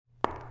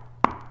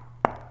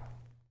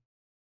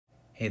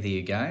Hey there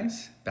you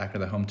guys, back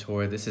with the home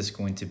tour. This is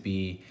going to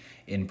be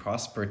in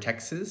Prosper,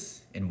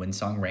 Texas, in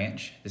Windsong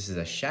Ranch. This is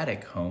a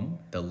Shaddock home,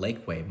 the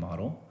Lakeway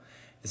model.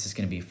 This is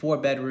going to be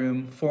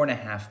 4-bedroom,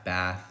 4.5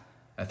 bath,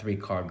 a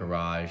 3-car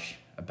garage,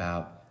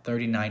 about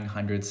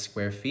 3,900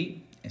 square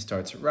feet. It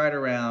starts right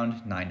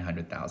around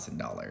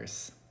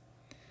 $900,000.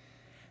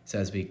 So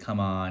as we come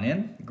on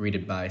in,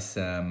 greeted by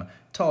some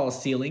tall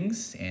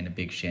ceilings and a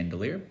big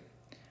chandelier.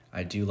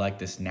 I do like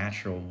this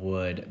natural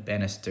wood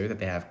banister that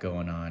they have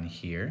going on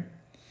here.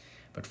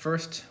 But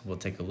first, we'll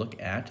take a look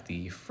at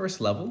the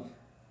first level.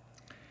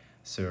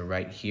 So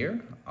right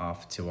here,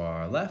 off to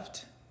our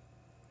left,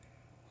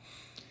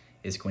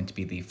 is going to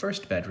be the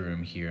first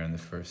bedroom here on the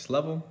first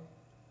level.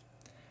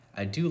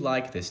 I do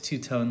like this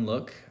two-tone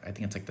look. I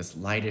think it's like this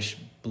lightish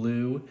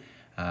blue,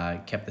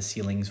 kept the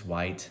ceilings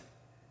white.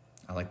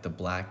 I like the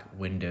black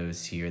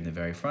windows here in the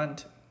very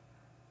front.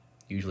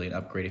 Usually an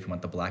upgrade if you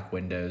want the black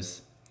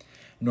windows.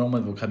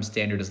 Normally what comes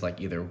standard is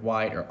like either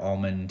white or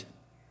almond.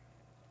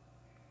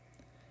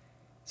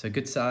 So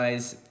good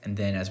size, and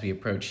then as we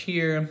approach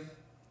here,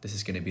 this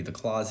is going to be the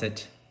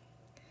closet.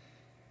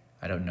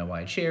 I don't know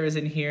why a chair is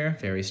in here.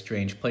 Very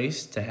strange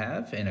place to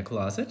have in a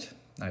closet.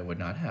 I would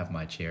not have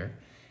my chair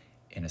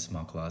in a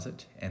small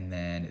closet. And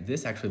then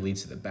this actually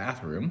leads to the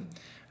bathroom,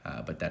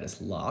 but that is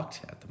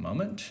locked at the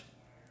moment.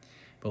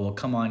 But we'll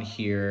come on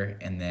here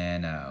and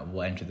then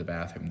we'll enter the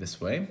bathroom this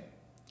way.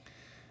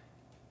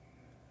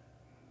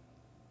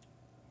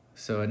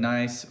 So a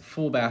nice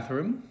full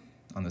bathroom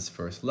on this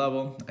first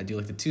level. I do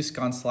like the 2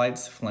 sconce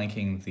lights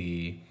flanking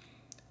the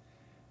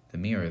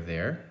mirror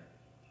there.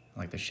 I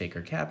like the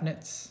shaker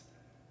cabinets.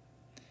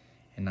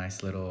 A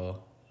nice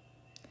little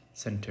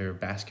center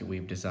basket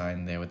weave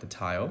design there with the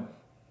tile.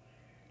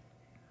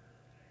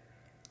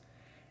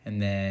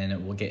 And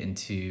then we'll get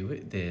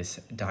into this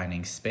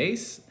dining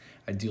space.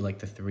 I do like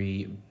the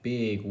 3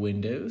 big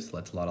windows,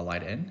 lets a lot of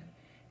light in.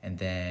 And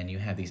then you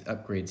have these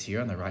upgrades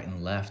here on the right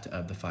and left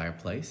of the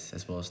fireplace,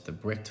 as well as the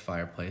bricked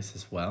fireplace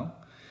as well.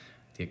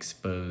 The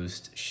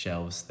exposed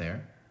shelves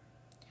there.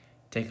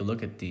 Take a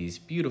look at these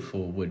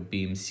beautiful wood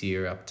beams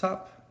here up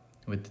top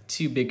with the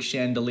 2 big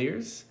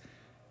chandeliers.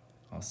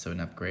 Also an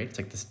upgrade. It's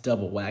like this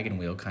double wagon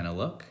wheel kind of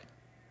look.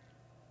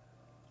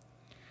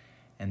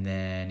 And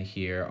then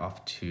here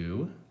off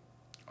to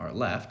our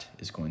left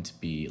is going to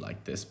be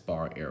like this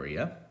bar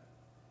area.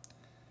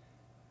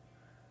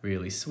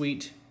 Really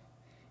sweet.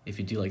 If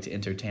you do like to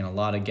entertain a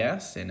lot of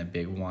guests and a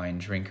big wine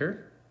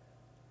drinker,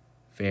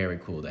 very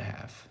cool to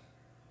have.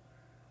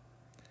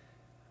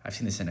 I've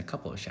seen this in a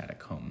couple of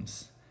Shaddock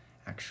homes,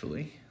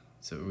 actually,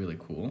 so really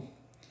cool.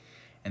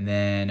 And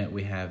then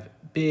we have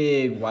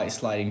big white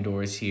sliding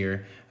doors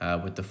here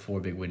with the 4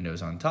 big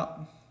windows on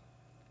top.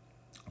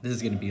 This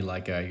is gonna be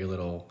like your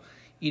little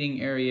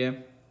eating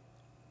area.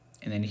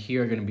 And then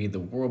here are gonna be the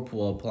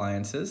Whirlpool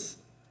appliances,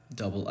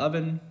 double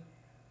oven.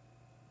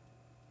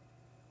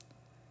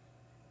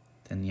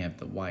 Then you have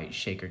the white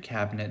shaker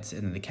cabinets,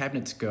 and then the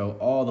cabinets go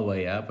all the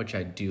way up, which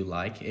I do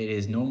like. It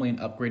is normally an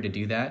upgrade to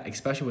do that,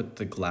 especially with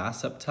the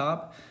glass up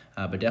top,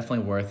 but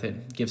definitely worth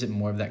it. Gives it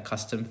more of that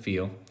custom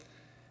feel.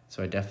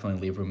 So I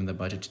definitely leave room in the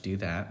budget to do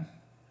that.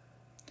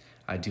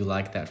 I do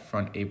like that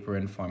front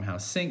apron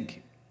farmhouse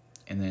sink,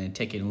 and then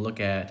taking a look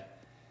at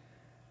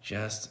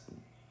just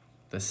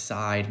the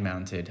side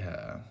mounted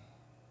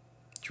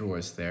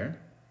drawers there.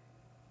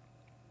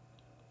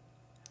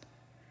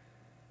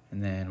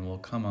 And then we'll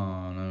come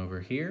on over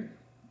here.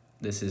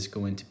 This is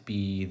going to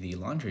be the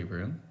laundry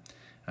room.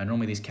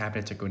 Normally these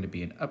cabinets are going to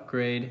be an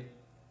upgrade.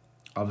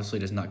 Obviously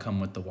it does not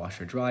come with the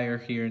washer dryer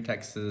here in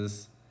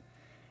Texas.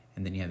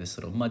 And then you have this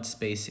little mud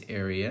space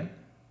area.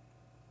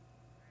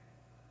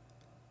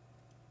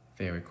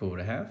 Very cool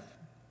to have.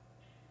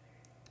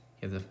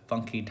 You have the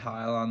funky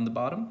tile on the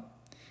bottom.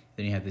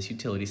 Then you have this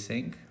utility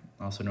sink,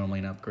 also normally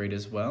an upgrade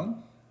as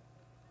well.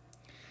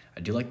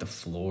 I do like the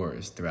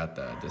floors throughout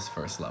this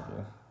first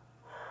level.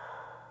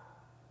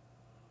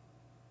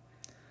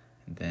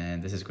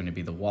 Then this is going to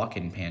be the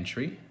walk-in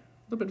pantry.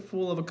 A little bit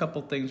full of a couple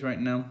things right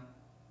now.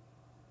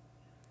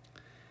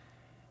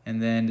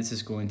 And then this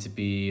is going to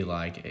be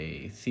like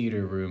a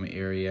theater room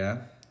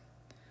area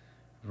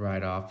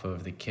right off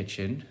of the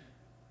kitchen.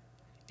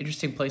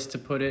 Interesting place to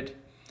put it,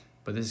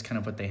 but this is kind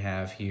of what they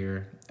have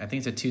here. I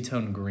think it's a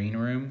 2-tone green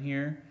room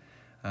here.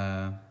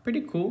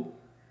 Pretty cool.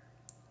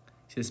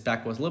 See, this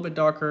back wall is a little bit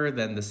darker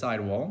than the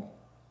side wall.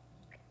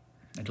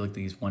 I do like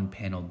these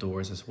 1-panel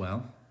doors as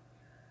well.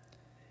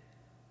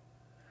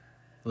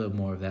 A little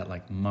more of that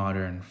like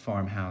modern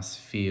farmhouse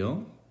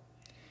feel.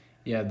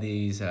 You have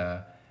these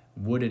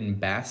wooden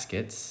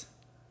baskets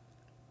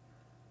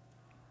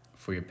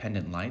for your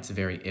pendant lights,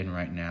 very in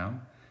right now.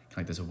 Kind of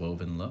like this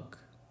woven look.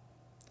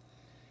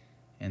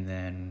 And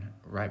then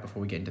right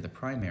before we get into the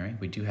primary,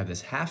 we do have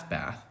this half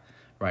bath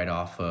right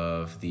off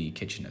of the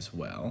kitchen as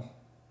well.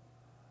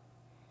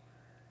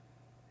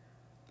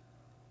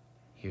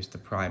 Here's the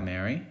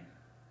primary.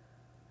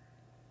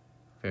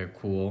 Very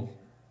cool.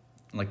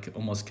 Like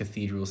almost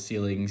cathedral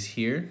ceilings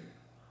here.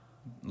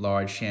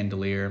 Large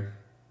chandelier.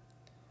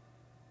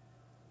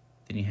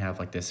 Then you have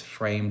like this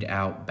framed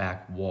out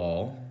back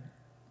wall.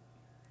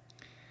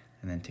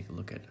 And then take a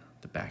look at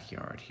the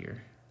backyard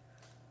here.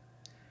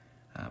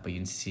 But you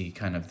can see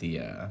kind of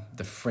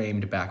the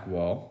framed back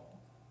wall.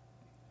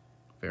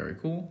 Very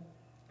cool.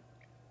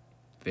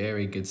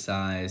 Very good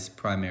size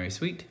primary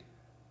suite.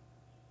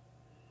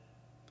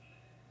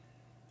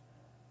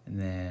 And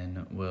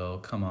then we'll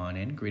come on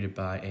in, greeted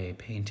by a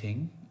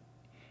painting.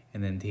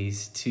 And then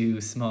these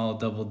two small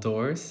double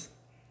doors.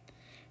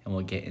 And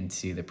we'll get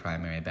into the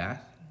primary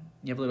bath.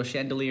 You have a little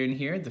chandelier in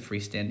here, the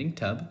freestanding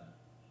tub.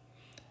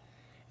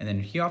 And then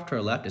here off to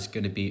our left is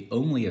going to be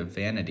only a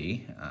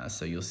vanity.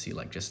 So you'll see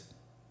like just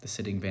the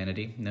sitting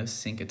vanity, no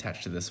sink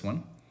attached to this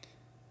one.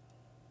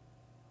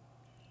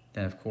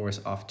 Then of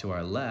course off to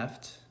our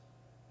left,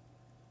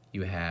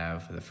 you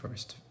have the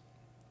first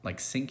like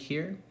sink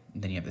here,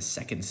 and then you have the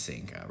second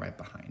sink right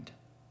behind.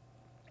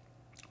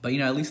 But you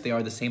know, at least they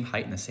are the same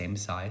height and the same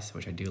size,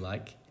 which I do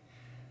like.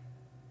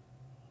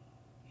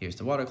 Here's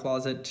the water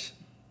closet.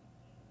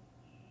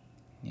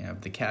 You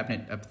have the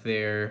cabinet up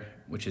there,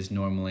 which is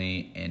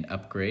normally an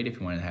upgrade if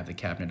you want to have the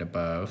cabinet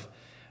above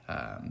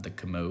the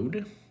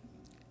commode.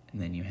 And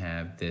then you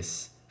have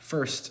this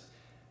first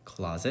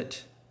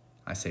closet.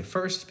 I say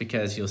first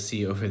because you'll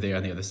see over there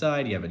on the other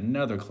side, you have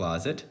another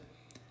closet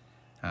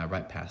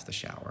right past the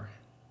shower.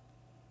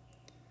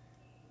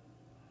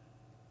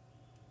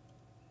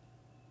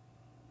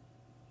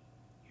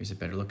 Here's a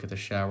better look at the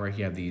shower.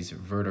 You have these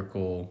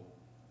vertical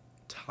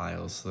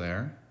tiles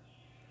there.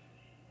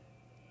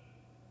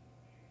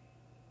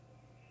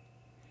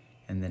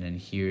 And then in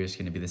here is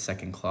going to be the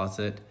second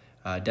closet.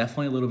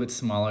 Definitely a little bit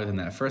smaller than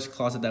that first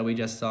closet that we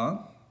just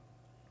saw,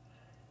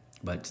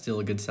 but still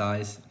a good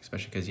size,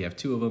 especially because you have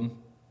two of them.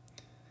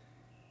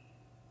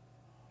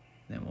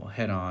 Then we'll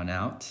head on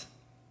out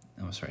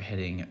and we'll start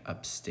heading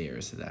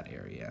upstairs to that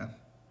area.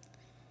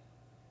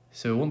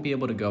 So we won't be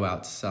able to go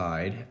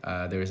outside.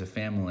 There's a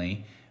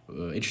family.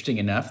 Interesting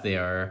enough, they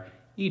are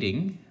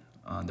eating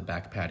on the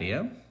back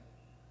patio.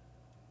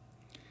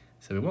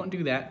 So we won't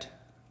do that,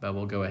 but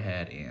we'll go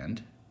ahead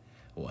and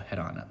we'll head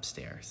on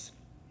upstairs.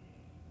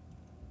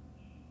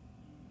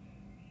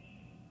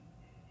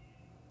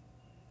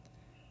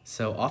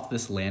 So off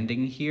this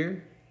landing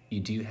here, you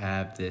do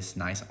have this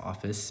nice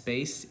office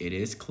space. It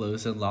is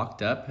closed and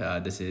locked up.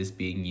 This is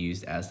being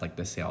used as like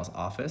the sales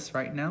office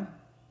right now.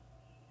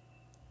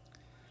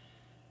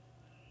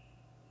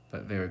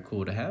 But very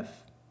cool to have.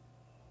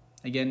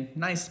 Again,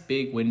 nice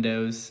big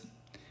windows.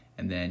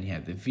 And then you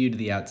have the view to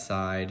the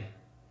outside.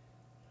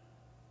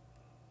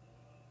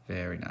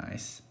 Very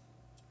nice.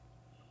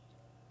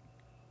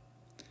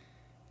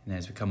 And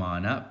as we come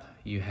on up,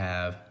 you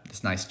have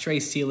this nice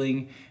tray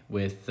ceiling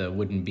with the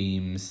wooden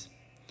beams.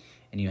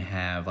 And you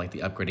have like the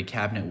upgraded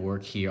cabinet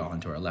work here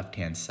onto our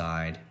left-hand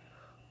side.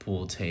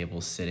 Pool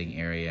table, sitting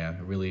area.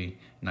 A really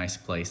nice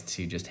place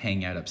to just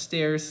hang out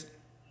upstairs.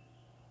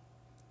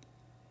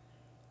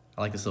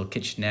 I like this little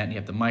kitchenette. You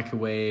have the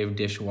microwave,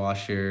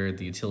 dishwasher,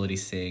 the utility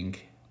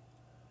sink.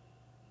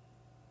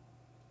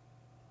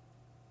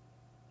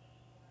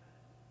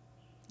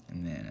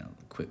 And then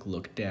a quick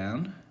look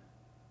down.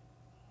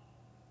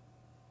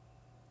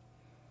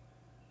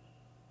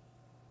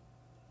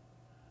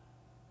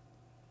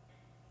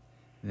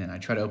 And then I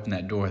try to open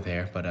that door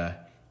there, but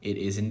it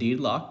is indeed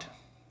locked.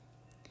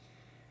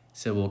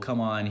 So we'll come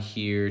on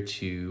here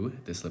to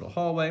this little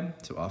hallway.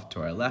 So off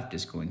to our left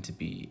is going to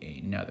be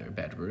another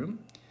bedroom.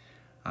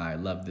 I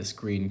love this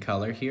green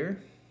color here.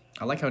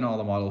 I like how in all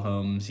the model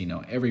homes, you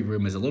know, every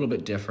room is a little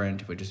bit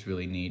different, which is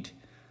really neat.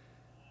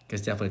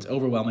 Because definitely it's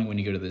overwhelming when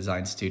you go to the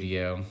design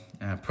studio.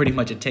 Pretty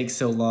much it takes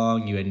so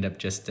long, you end up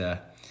just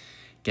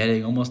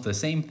getting almost the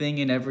same thing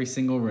in every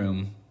single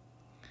room.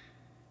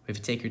 If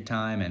you take your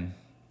time and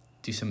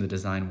do some of the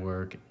design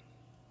work, it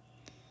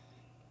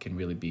can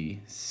really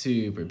be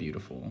super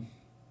beautiful.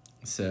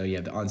 So you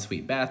have the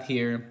ensuite bath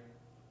here.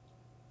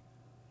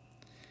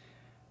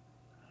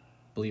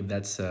 I believe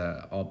that's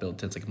all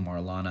built in. It's like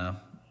Marlana,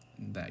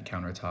 that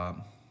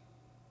countertop.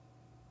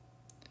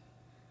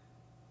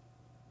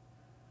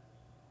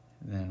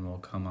 Then we'll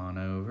come on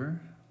over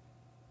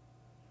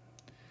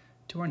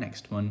to our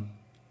next one.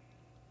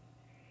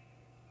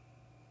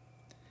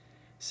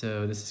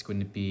 So this is going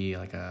to be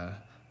like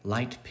a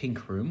light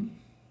pink room.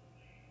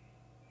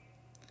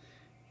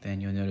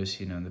 Then you'll notice,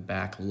 you know, in the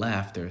back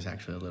left, there's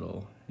actually a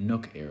little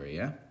nook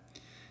area.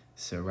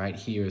 So right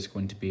here is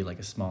going to be like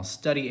a small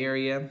study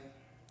area.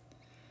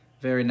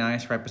 Very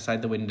nice, right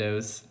beside the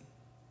windows.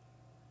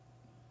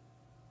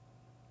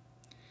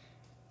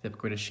 The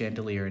upgraded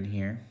chandelier in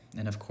here.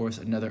 And of course,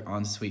 another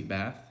ensuite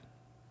bath.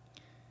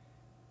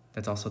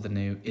 That's also the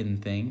new in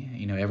thing.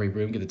 You know, every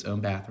room gets its own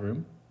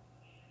bathroom.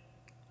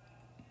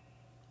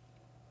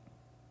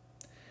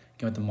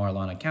 Go with the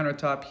Marlana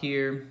countertop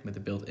here with the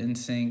built-in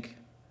sink.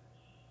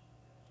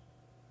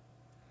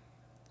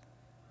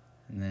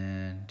 And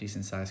then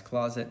decent sized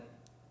closet.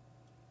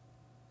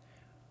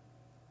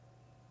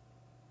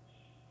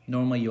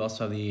 Normally you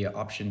also have the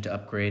option to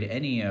upgrade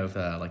any of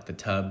like the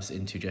tubs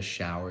into just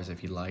showers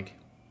if you like.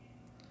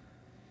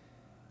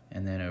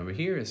 And then over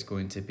here is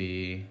going to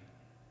be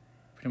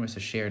pretty much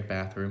a shared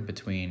bathroom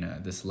between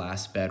this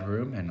last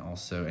bedroom and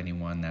also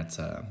anyone that's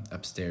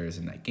upstairs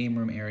in that game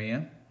room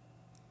area.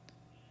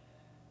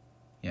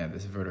 Yeah,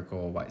 this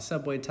vertical white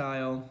subway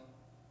tile.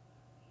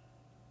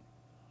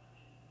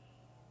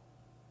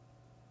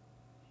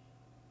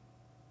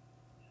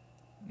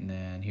 And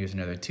then here's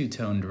another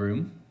two-toned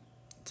room.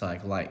 It's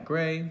like light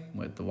gray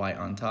with the white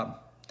on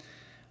top.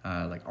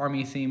 Like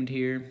army themed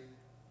here.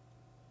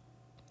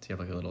 So you have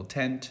like a little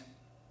tent.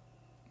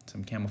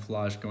 Some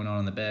camouflage going on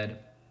in the bed.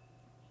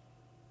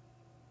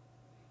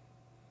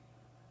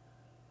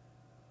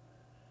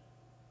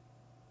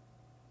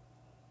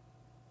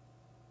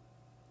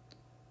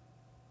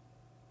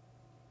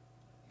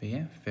 But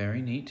yeah,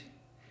 very neat.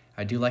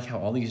 I do like how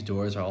all these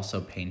doors are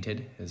also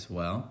painted as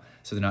well.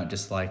 So they're not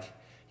just like,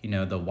 you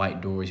know, the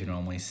white doors you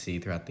normally see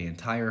throughout the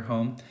entire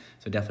home.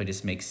 So it definitely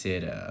just makes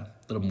it a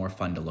little more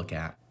fun to look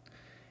at.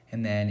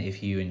 And then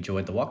if you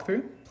enjoyed the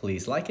walkthrough,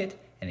 please like it.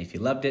 And if you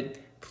loved it,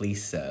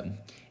 please sub.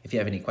 If you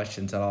have any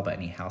questions at all about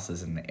any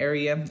houses in the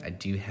area, I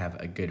do have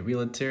a good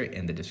realtor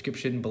in the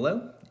description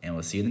below. And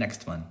we'll see you in the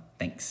next one.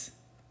 Thanks.